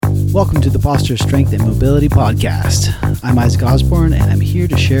Welcome to the Posture Strength and Mobility Podcast. I'm Isaac Osborne, and I'm here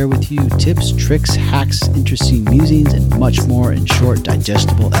to share with you tips, tricks, hacks, interesting musings, and much more in short,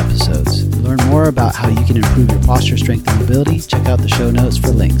 digestible episodes. To learn more about how you can improve your posture strength and mobility, check out the show notes for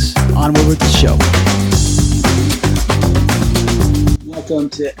links. Onward with the show. Welcome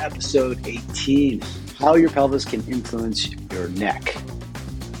to episode 18, How Your Pelvis Can Influence Your Neck.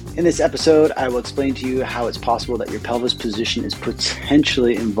 In this episode, I will explain to you how it's possible that your pelvis position is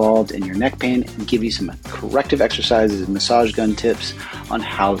potentially involved in your neck pain and give you some corrective exercises and massage gun tips on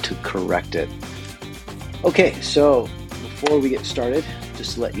how to correct it. Okay, so before we get started,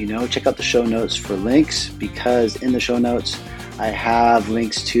 just to let you know, check out the show notes for links, because in the show notes, I have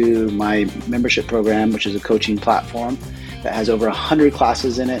links to my membership program, which is a coaching platform that has over 100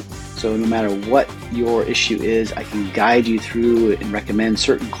 classes in it. So no matter what your issue is, I can guide you through and recommend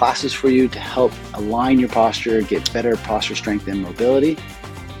certain classes for you to help align your posture, get better posture strength and mobility.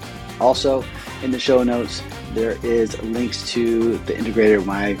 Also, in the show notes, there is links to the integrator of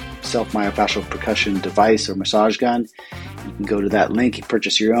my self-myofascial percussion device or massage gun. You can go to that link,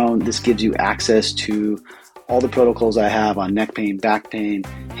 purchase your own. This gives you access to all the protocols I have on neck pain, back pain,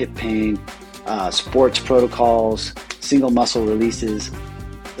 hip pain, sports protocols, single muscle releases.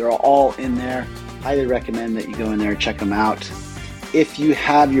 They're all in there. Highly recommend that you go in there and check them out. If you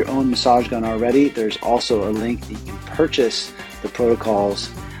have your own massage gun already, there's also a link that you can purchase the protocols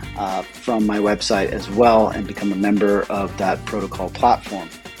from my website as well and become a member of that protocol platform.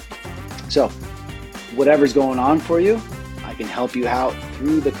 So whatever's going on for you, I can help you out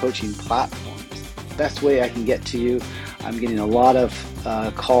through the coaching platform. It's the best way I can get to you. I'm getting a lot of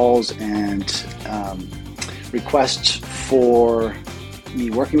calls and requests for me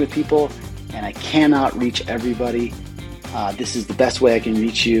working with people, and I cannot reach everybody. This is the best way I can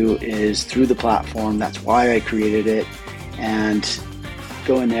reach you, is through the platform. That's why I created it. And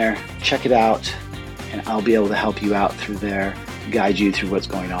go in there, check it out, and I'll be able to help you out through there, guide you through what's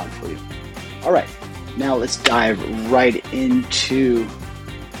going on for you. All right, now let's dive right into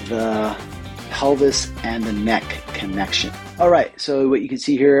the pelvis and the neck connection. All right, so what you can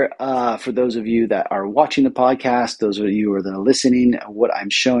see here, for those of you that are watching the podcast, those of you that are listening, what I'm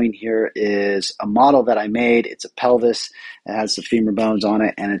showing here is a model that I made. It's a pelvis. It has the femur bones on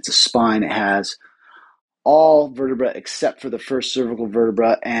it, and it's a spine. It has all vertebrae except for the first cervical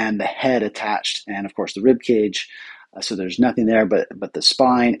vertebra and the head attached, and of course the rib cage. So there's nothing there but the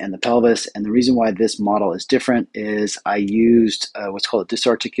spine and the pelvis. And the reason why this model is different is I used what's called a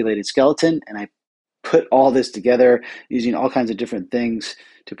disarticulated skeleton, and I put all this together using all kinds of different things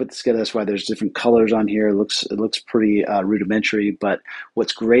to put this together. That's why there's different colors on here. It looks pretty rudimentary, but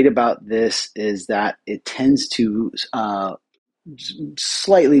what's great about this is that it tends to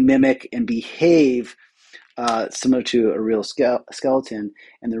slightly mimic and behave similar to a real skeleton.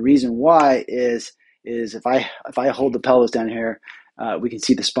 And the reason why is if I hold the pelvis down here, we can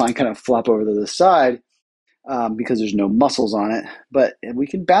see the spine kind of flop over to the side because there's no muscles on it, but we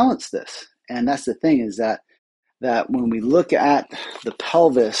can balance this. And that's the thing, is that when we look at the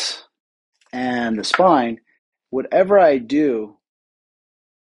pelvis and the spine, whatever I do,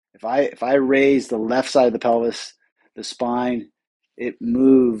 if I raise the left side of the pelvis, the spine, it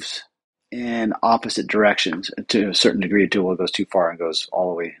moves in opposite directions to a certain degree until it goes too far and goes all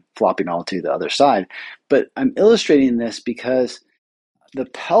the way flopping all to the other side. But I'm illustrating this because the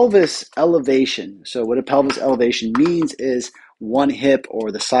pelvis elevation, so what a pelvis elevation means is one hip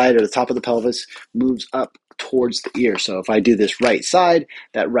or the side or the top of the pelvis moves up towards the ear. So if I do this right side,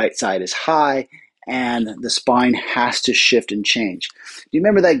 that right side is high and the spine has to shift and change. Do you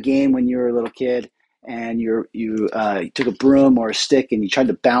remember that game when you were a little kid and you took a broom or a stick and you tried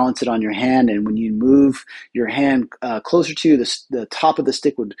to balance it on your hand, and when you move your hand closer to you, the top of the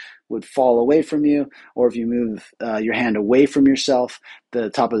stick would fall away from you, or if you move your hand away from yourself,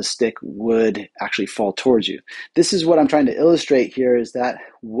 the top of the stick would actually fall towards you. This is what I'm trying to illustrate here, is that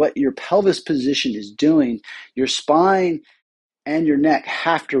what your pelvis position is doing, your spine and your neck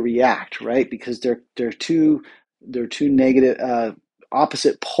have to react, right? Because they're two negative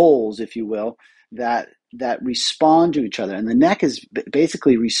opposite poles, if you will, that respond to each other. And the neck is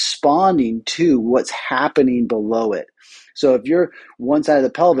basically responding to what's happening below it. So if you're one side of the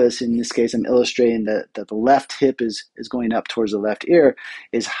pelvis, in this case, I'm illustrating that the left hip is going up towards the left ear,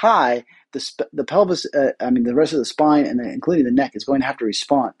 is high, the pelvis, the rest of the spine, and including the neck, is going to have to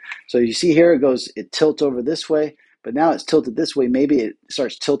respond. So you see here, it tilts over this way, but now it's tilted this way. Maybe it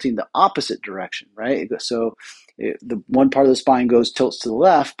starts tilting the opposite direction, right? The one part of the spine tilts to the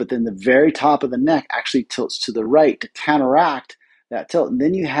left, but then the very top of the neck actually tilts to the right to counteract that tilt. And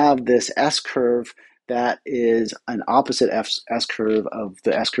then you have this S curve that is an opposite S curve of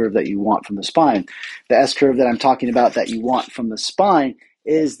the S curve that you want from the spine. The S curve that I'm talking about that you want from the spine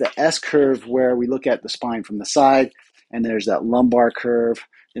is the S curve where we look at the spine from the side, and there's that lumbar curve,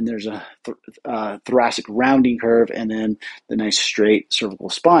 and there's a thoracic rounding curve, and then the nice straight cervical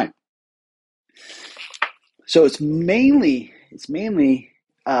spine. So it's mainly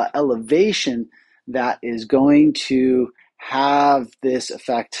elevation that is going to have this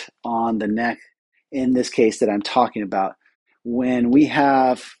effect on the neck. In this case that I'm talking about, when we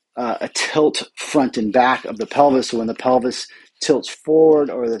have a tilt front and back of the pelvis, so when the pelvis tilts forward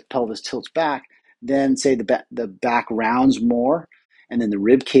or the pelvis tilts back, then say the back rounds more, and then the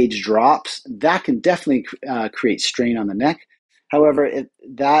rib cage drops. That can definitely create strain on the neck. However,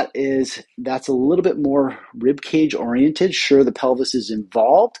 that's a little bit more rib cage oriented. Sure, the pelvis is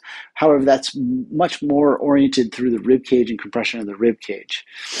involved. However, that's much more oriented through the rib cage and compression of the rib cage.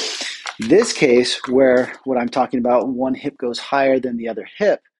 This case, where what I'm talking about, one hip goes higher than the other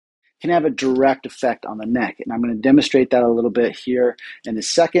hip, can have a direct effect on the neck. And I'm going to demonstrate that a little bit here in a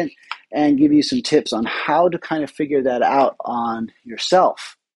second and give you some tips on how to kind of figure that out on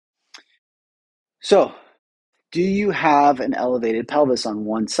yourself. So, do you have an elevated pelvis on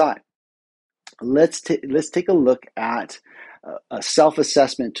one side? Let's take a look at a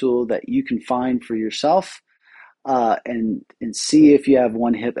self-assessment tool that you can find for yourself and see if you have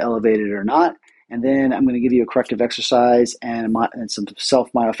one hip elevated or not. And then I'm going to give you a corrective exercise and some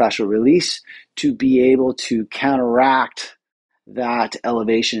self-myofascial release to be able to counteract that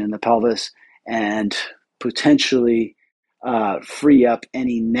elevation in the pelvis and potentially free up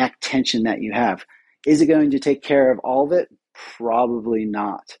any neck tension that you have. Is it going to take care of all of it? Probably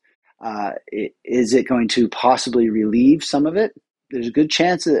not. Is it going to possibly relieve some of it? There's a good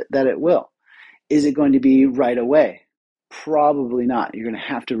chance that it will. Is it going to be right away? Probably not. You're going to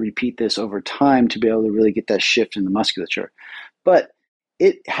have to repeat this over time to be able to really get that shift in the musculature. But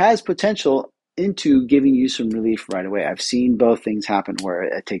it has potential into giving you some relief right away. I've seen both things happen where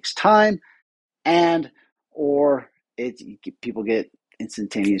it takes time or people get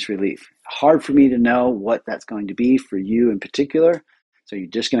instantaneous relief. Hard for me to know what that's going to be for you in particular. So you're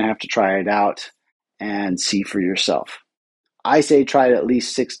just going to have to try it out and see for yourself. I say try it at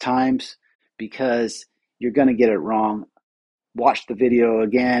least 6 times because you're going to get it wrong. Watch the video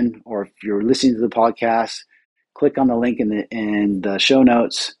again, or if you're listening to the podcast, click on the link in the show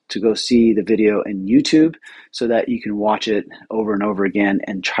notes to go see the video in YouTube so that you can watch it over and over again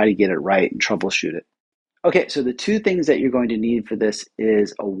and try to get it right and troubleshoot it. Okay, so the 2 things that you're going to need for this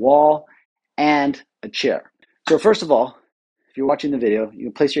is a wall and a chair. So first of all, if you're watching the video, you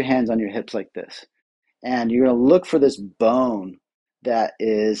can place your hands on your hips like this. And you're going to look for this bone that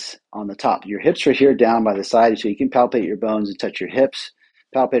is on the top. Your hips are here down by the side, so you can palpate your bones and touch your hips.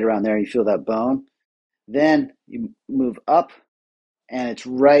 Palpate around there, and you feel that bone. Then you move up, and it's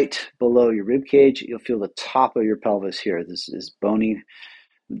right below your rib cage. You'll feel the top of your pelvis here. This is bony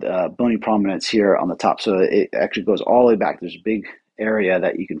prominence here on the top. So it actually goes all the way back. There's a big area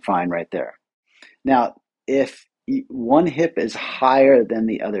that you can find right there. Now, if one hip is higher than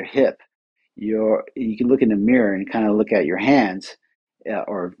the other hip, you can look in the mirror and kind of look at your hands,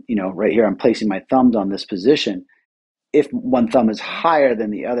 or right here I'm placing my thumbs on this position. If one thumb is higher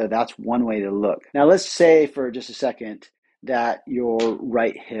than the other, that's one way to look. Now let's say for just a second that your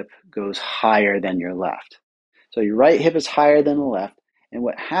right hip goes higher than your left. So your right hip is higher than the left, and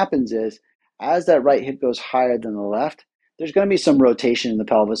what happens is as that right hip goes higher than the left, there's going to be some rotation in the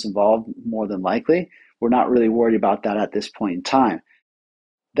pelvis involved, more than likely. We're not really worried about that at this point in time.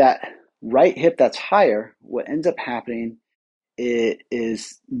 That right hip that's higher, what ends up happening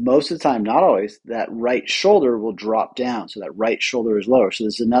is most of the time, not always, that right shoulder will drop down. So that right shoulder is lower. So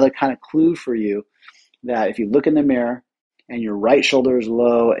this is another kind of clue for you that if you look in the mirror and your right shoulder is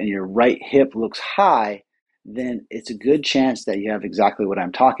low and your right hip looks high, then it's a good chance that you have exactly what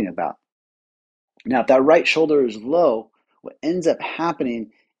I'm talking about. Now, if that right shoulder is low, what ends up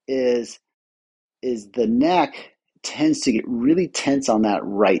happening is the neck tends to get really tense on that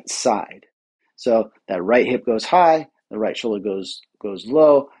right side. So that right hip goes high, the right shoulder goes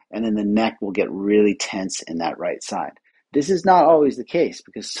low, and then the neck will get really tense in that right side. This is not always the case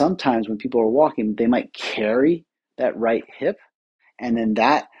because sometimes when people are walking, they might carry that right hip, and then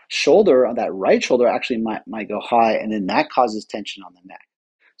that right shoulder actually might go high, and then that causes tension on the neck.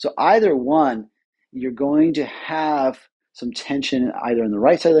 So either one, you're going to have some tension either in the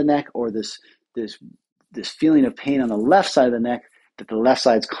right side of the neck or this feeling of pain on the left side of the neck that the left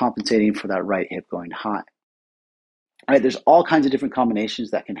side is compensating for that right hip going high. All right, there's all kinds of different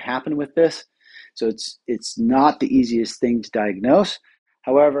combinations that can happen with this. So it's not the easiest thing to diagnose.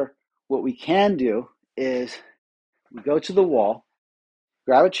 However, what we can do is we go to the wall,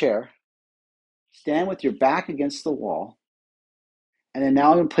 grab a chair, stand with your back against the wall, and then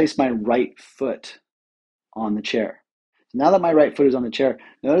now I'm going to place my right foot on the chair. So now that my right foot is on the chair,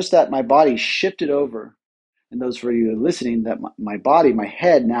 notice that my body shifted over. And those for you listening, that my body, my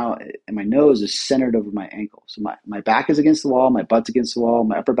head now, and my nose is centered over my ankle. So my back is against the wall, my butt's against the wall,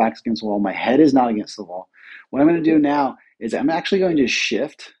 my upper back's against the wall, my head is not against the wall. What I'm going to do now is I'm actually going to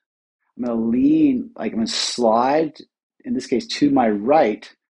shift. I'm going to lean, like I'm going to slide, in this case, to my right.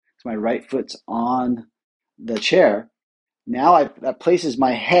 So my right foot's on the chair. Now that places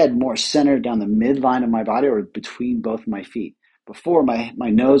my head more centered down the midline of my body or between both of my feet. Before, my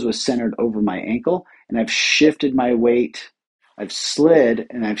nose was centered over my ankle, and I've shifted my weight. I've slid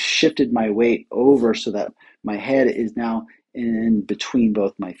and I've shifted my weight over so that my head is now in between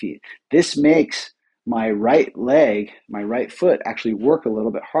both my feet. This makes my right leg, my right foot actually work a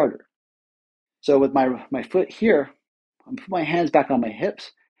little bit harder. So with my foot here, I'm put my hands back on my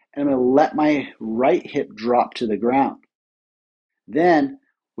hips, and I'm going to let my right hip drop to the ground. Then,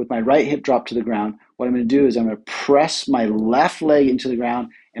 with my right hip drop to the ground, what I'm going to do is I'm going to press my left leg into the ground,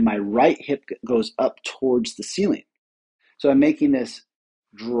 and my right hip goes up towards the ceiling. So I'm making this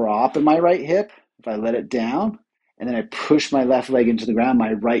drop in my right hip. If I let it down, and then I push my left leg into the ground,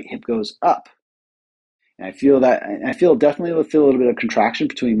 my right hip goes up. And I feel that, and I definitely feel a little bit of contraction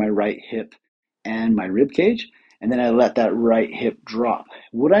between my right hip and my rib cage. And then I let that right hip drop.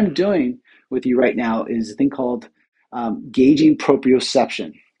 What I'm doing with you right now is a thing called gauging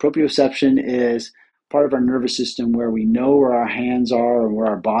proprioception. Proprioception is part of our nervous system where we know where our hands are and where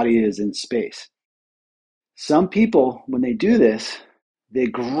our body is in space. Some people, when they do this, they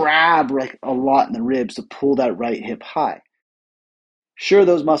grab like a lot in the ribs to pull that right hip high. Sure,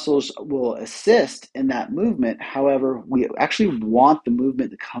 those muscles will assist in that movement. However, we actually want the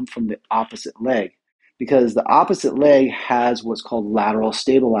movement to come from the opposite leg because the opposite leg has what's called lateral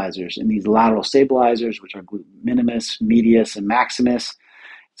stabilizers. And these lateral stabilizers, which are glute minimus, medius, and maximus,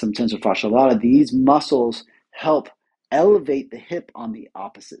 some tensor fasciae lata, these muscles help elevate the hip on the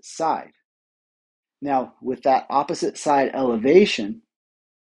opposite side. Now, with that opposite side elevation,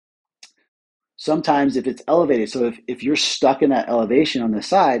 sometimes if it's elevated, so if you're stuck in that elevation on the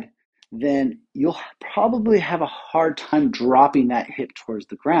side, then you'll probably have a hard time dropping that hip towards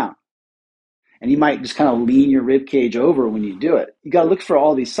the ground. And you might just kind of lean your rib cage over when you do it. You got to look for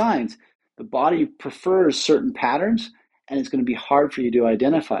all these signs. The body prefers certain patterns, and it's going to be hard for you to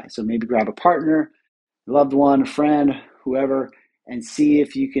identify. So maybe grab a partner, a loved one, a friend, whoever, and see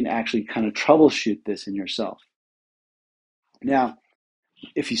if you can actually kind of troubleshoot this in yourself. Now,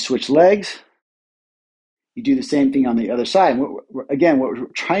 if you switch legs, you do the same thing on the other side. Again, what we're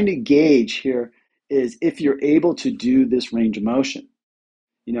trying to gauge here is if you're able to do this range of motion.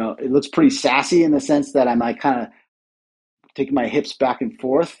 You know, it looks pretty sassy in the sense that I'm like kind of taking my hips back and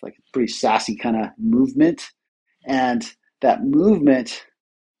forth, like a pretty sassy kind of movement. And that movement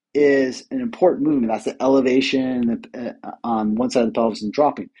is an important movement. That's the elevation on one side of the pelvis and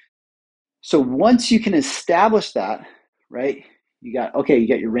dropping. So once you can establish that, right, you got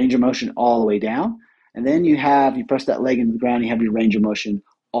your range of motion all the way down. And then you press that leg into the ground, you have your range of motion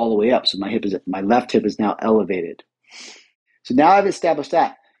all the way up. So my left hip is now elevated. So now I've established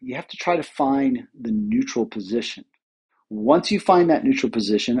that. You have to try to find the neutral position. Once you find that neutral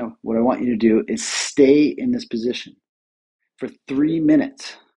position, what I want you to do is stay in this position for 3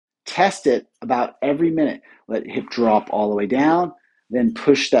 minutes. Test it about every minute. Let hip drop all the way down, then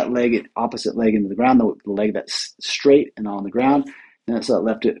push that opposite leg into the ground, the leg that's straight and on the ground. Then so that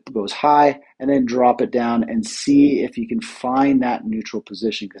left hip goes high, and then drop it down and see if you can find that neutral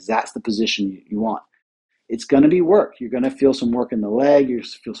position, because that's the position you want. It's going to be work. You're going to feel some work in the leg. You're going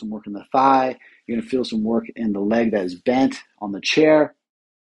to feel some work in the thigh. You're going to feel some work in the leg that is bent on the chair.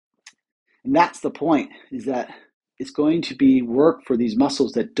 And that's the point, is that it's going to be work for these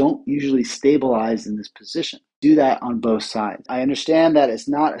muscles that don't usually stabilize in this position. Do that on both sides. I understand that it's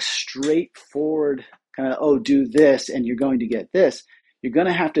not a straightforward kind of, do this and you're going to get this. You're going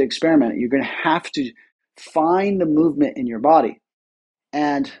to have to experiment. You're going to have to find the movement in your body.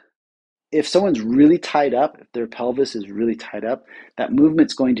 And if someone's really tied up, if their pelvis is really tied up, that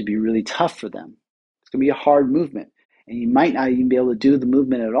movement's going to be really tough for them. It's going to be a hard movement, and you might not even be able to do the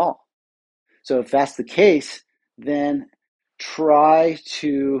movement at all. So if that's the case, then try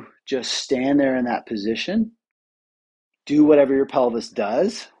to just stand there in that position. Do whatever your pelvis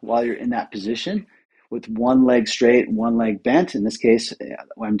does while you're in that position with one leg straight and one leg bent. In this case,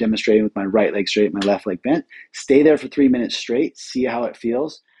 I'm demonstrating with my right leg straight, my left leg bent. Stay there for 3 minutes straight, see how it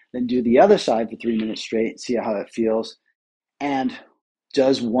feels. Then do the other side for 3 minutes straight, see how it feels. And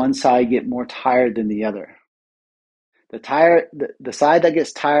does one side get more tired than the other? The side that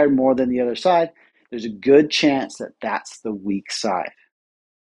gets tired more than the other side, there's a good chance that that's the weak side.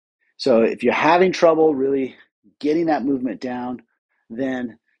 So if you're having trouble really getting that movement down,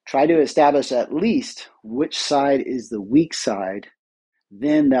 then try to establish at least which side is the weak side.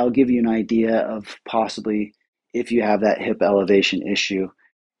 Then that'll give you an idea of possibly if you have that hip elevation issue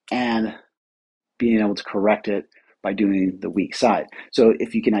and being able to correct it by doing the weak side. So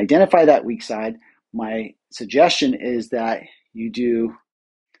if you can identify that weak side, my suggestion is that you do,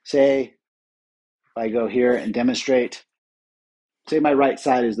 say, if I go here and demonstrate, say my right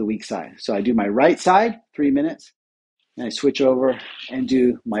side is the weak side. So I do my right side, 3 minutes, and I switch over and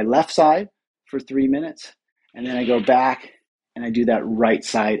do my left side for 3 minutes. And then I go back and I do that right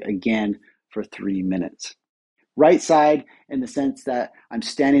side again for 3 minutes. Right side in the sense that I'm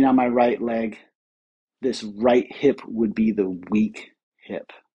standing on my right leg. This right hip would be the weak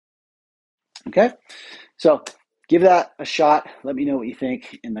hip. Okay, so give that a shot. Let me know what you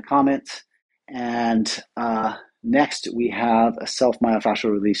think in the comments. And next, we have a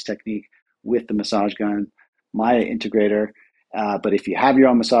self-myofascial release technique with the massage gun, my integrator. But if you have your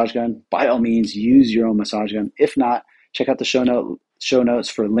own massage gun, by all means, use your own massage gun. If not, check out the show notes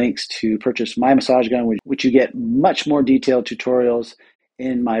for links to purchase my massage gun, which you get much more detailed tutorials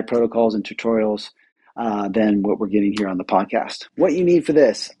in my protocols and tutorials than what we're getting here on the podcast. What you need for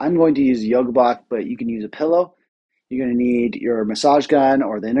this, I'm going to use a yoga block, but you can use a pillow. You're going to need your massage gun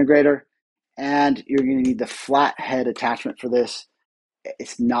or the integrator, and you're going to need the flat head attachment for this.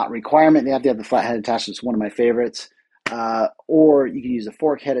 It's not a requirement. They have to have the flat head attachment. It's one of my favorites. Or you can use a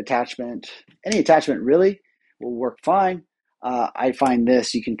fork head attachment. Any attachment really will work fine. I find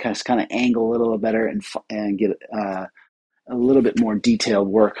this, you can kind of angle a little better and get a little bit more detailed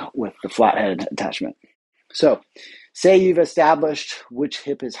work with the flathead attachment. So say you've established which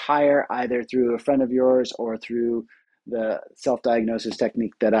hip is higher, either through a friend of yours or through the self-diagnosis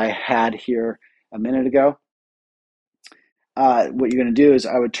technique that I had here a minute ago. What you're going to do is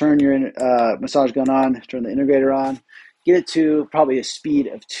I would turn your massage gun on, turn the integrator on, get it to probably a speed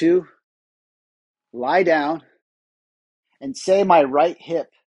of 2, lie down, and say my right hip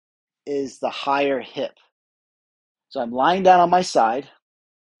is the higher hip. So I'm lying down on my side,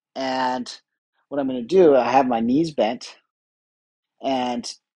 and what I'm going to do, I have my knees bent, and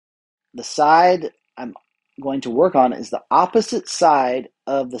the side I'm going to work on is the opposite side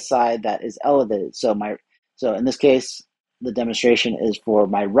of the side that is elevated. So in this case, the demonstration is for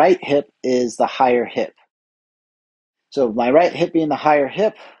my right hip is the higher hip. So my right hip being the higher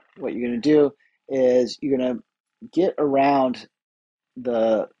hip, what you're going to do is you're going to get around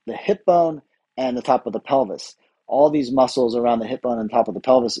the hip bone and the top of the pelvis. All these muscles around the hip bone and top of the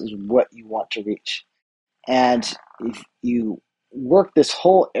pelvis is what you want to reach. And if you work this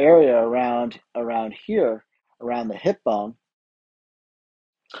whole area around here, around the hip bone,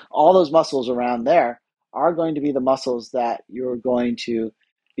 all those muscles around there are going to be the muscles that you're going to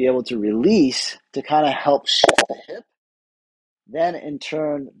be able to release to kind of help shift the hip. Then in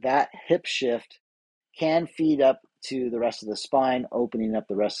turn, that hip shift can feed up to the rest of the spine, opening up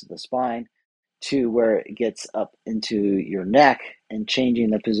the rest of the spine to where it gets up into your neck, and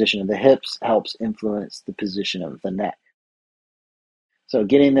changing the position of the hips helps influence the position of the neck. So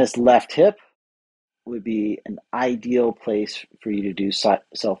getting this left hip would be an ideal place for you to do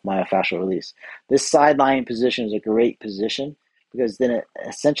self-myofascial release. This side lying position is a great position because then it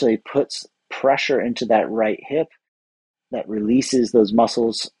essentially puts pressure into that right hip that releases those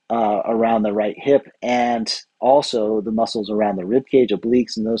muscles around the right hip, and also the muscles around the rib cage,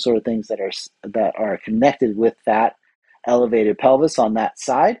 obliques, and those sort of things that are connected with that elevated pelvis on that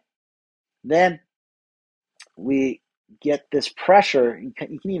side. Then we get this pressure. You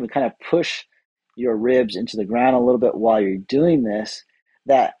can even kind of push your ribs into the ground a little bit while you're doing this.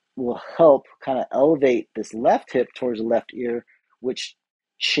 That will help kind of elevate this left hip towards the left ear, which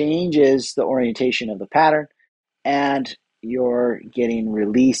changes the orientation of the pattern, and you're getting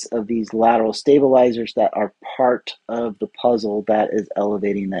release of these lateral stabilizers that are part of the puzzle that is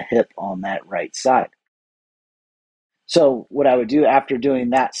elevating the hip on that right side. So what I would do after doing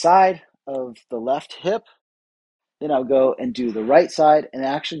that side of the left hip, then I'll go and do the right side and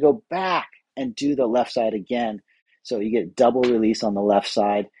actually go back and do the left side again. So you get double release on the left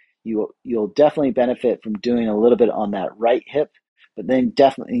side. You'll definitely benefit from doing a little bit on that right hip, but then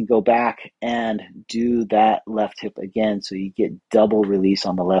definitely go back and do that left hip again so you get double release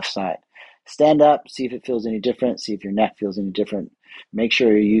on the left side. Stand up, see if it feels any different, see if your neck feels any different. Make sure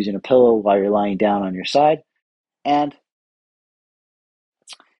you're using a pillow while you're lying down on your side, and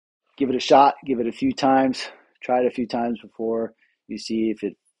give it a shot. Give it a few times. Try it a few times before you see if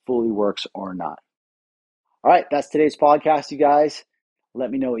it fully works or not. All right, that's today's podcast, you guys. Let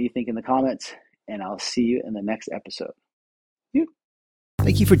me know what you think in the comments, and I'll see you in the next episode.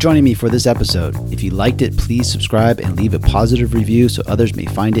 Thank you for joining me for this episode. If you liked it, please subscribe and leave a positive review so others may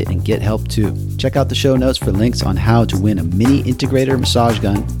find it and get help too. Check out the show notes for links on how to win a mini integrator massage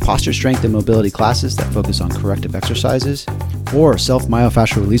gun, posture strength and mobility classes that focus on corrective exercises, or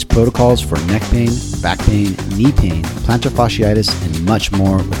self-myofascial release protocols for neck pain, back pain, knee pain, plantar fasciitis, and much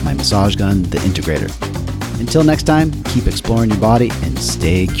more with my massage gun, the Integrator. Until next time, keep exploring your body and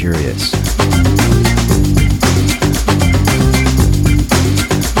stay curious.